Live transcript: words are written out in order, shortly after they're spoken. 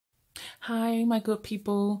Hi, my good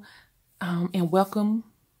people, and welcome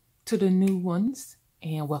to the new ones,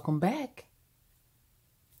 and welcome back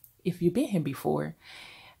if you've been here before.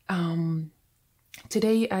 Um,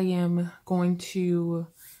 Today, I am going to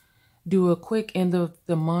do a quick end of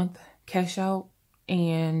the month cash out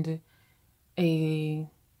and a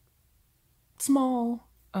small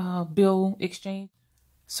bill exchange.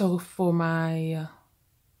 So for my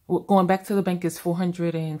going back to the bank is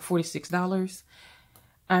 $446.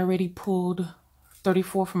 I already pulled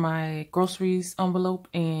 34 from my groceries envelope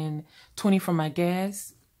and 20 from my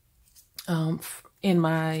gas in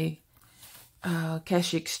my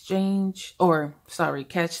cash exchange, or sorry,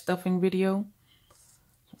 cash stuffing video.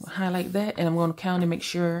 Highlight that, and I'm going to count and make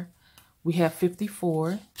sure we have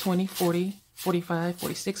 54, 20, 40, 45,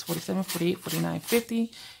 46, 47, 48, 49,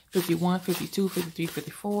 50, 51, 52, 53,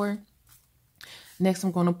 54. Next,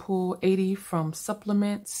 I'm going to pull 80 from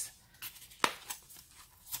supplements.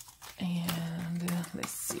 And let's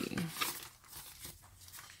see.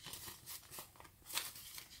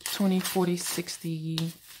 20, 40,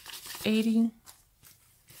 60, 80.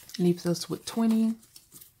 Leaves us with 20.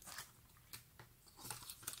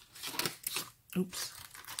 Oops.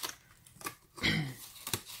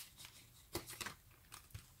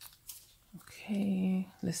 Okay,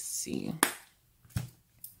 let's see.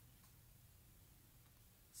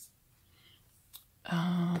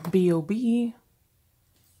 BOB.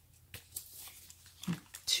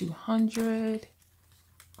 200.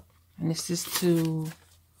 And this is to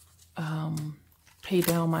pay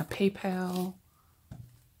down my PayPal.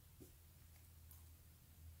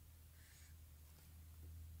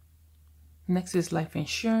 Next is life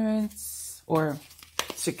insurance, or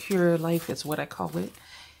secure life is what I call it.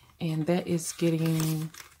 And that is getting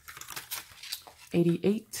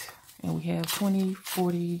 88. And we have 20,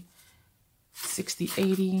 40, 60,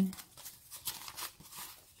 80.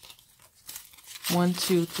 1,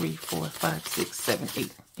 2, 3, 4, 5, 6, 7,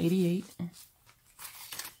 8. 88.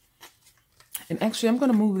 And actually, I'm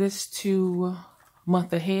going to move this to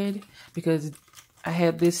month ahead because I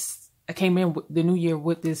had this. I came in with the new year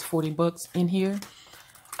with this 40 bucks in here,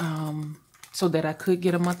 so that I could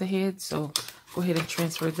get a month ahead. So go ahead and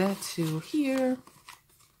transfer that to here.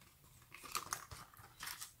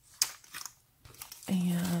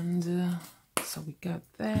 And so we got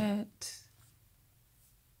that.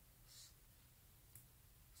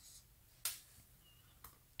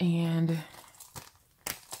 And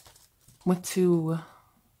went to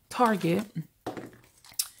Target,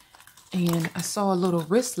 and I saw a little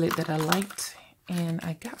wristlet that I liked, and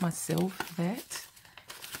I got myself that.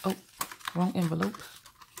 Oh, wrong envelope.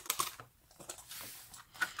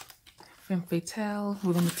 Femme Fatale,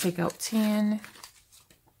 we're going to take out 10.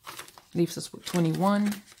 Leaves us with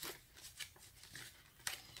 21.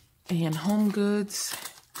 And Home Goods,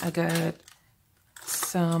 I got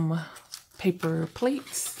some paper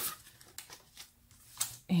plates,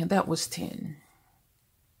 and that was 10.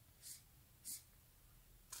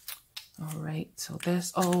 All right, so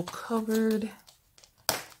that's all covered.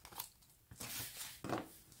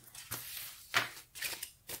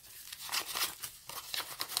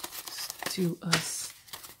 Let's do us.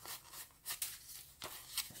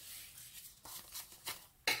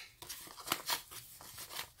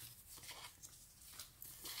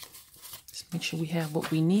 Just make sure we have what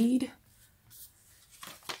we need.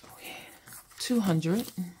 200,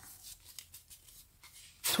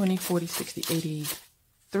 20, 40, 60,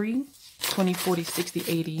 83, 20, 40, 60,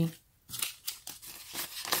 80,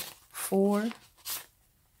 4,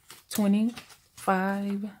 20,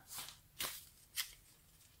 5,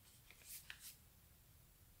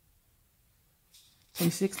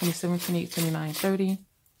 26, 27, 28, 29, 30,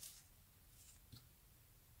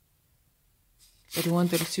 31,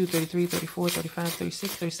 32, 33, 34, 35,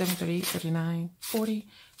 36, 37, 38, 39, 40,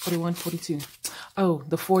 41, 42. Oh,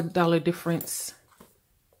 the $4 difference.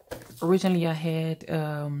 Originally, I had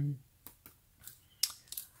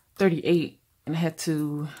 38, and I had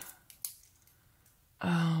to,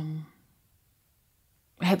 I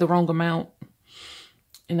had the wrong amount,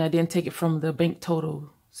 and I didn't take it from the bank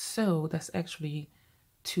total. So that's actually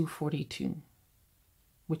 242,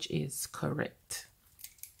 which is correct.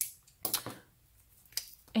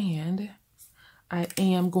 And I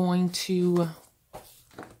am going to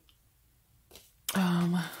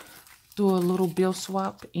do a little bill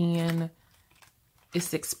swap, and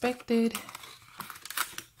it's expected.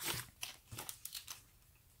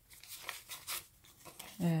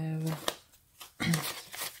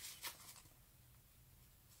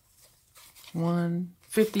 One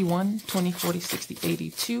 51, 20, 40, 60,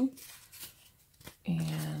 82,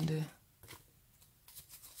 and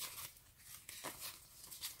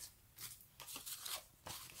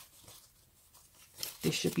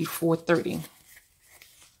it should be 430.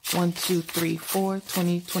 1, 2, 3, 4,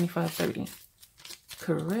 20, 25, 30.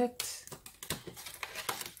 Correct.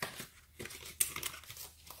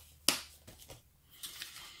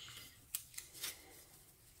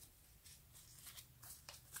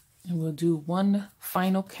 And we'll do one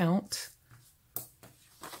final count.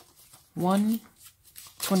 1,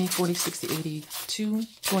 20, 40, 60, 80, 2,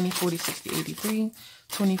 20, 40, 60, 83,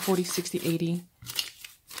 20, 40, 60, 80,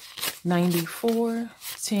 94,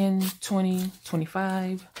 10, 20,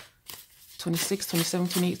 25, 26, 27,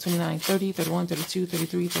 28, 29, 30, 31, 32,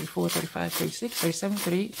 33, 34, 35, 36, 37,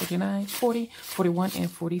 38, 39, 40, 41,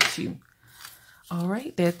 and 42. All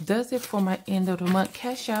right, that does it for my end of the month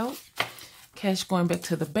cash out. Cash going back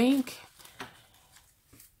to the bank.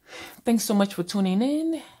 Thanks so much for tuning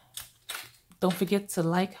in. Don't forget to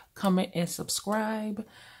like, comment, and subscribe.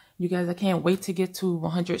 You guys, I can't wait to get to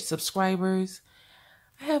 100 subscribers.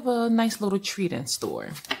 I have a nice little treat in store.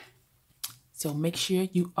 So make sure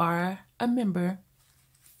you are a member.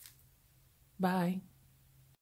 Bye.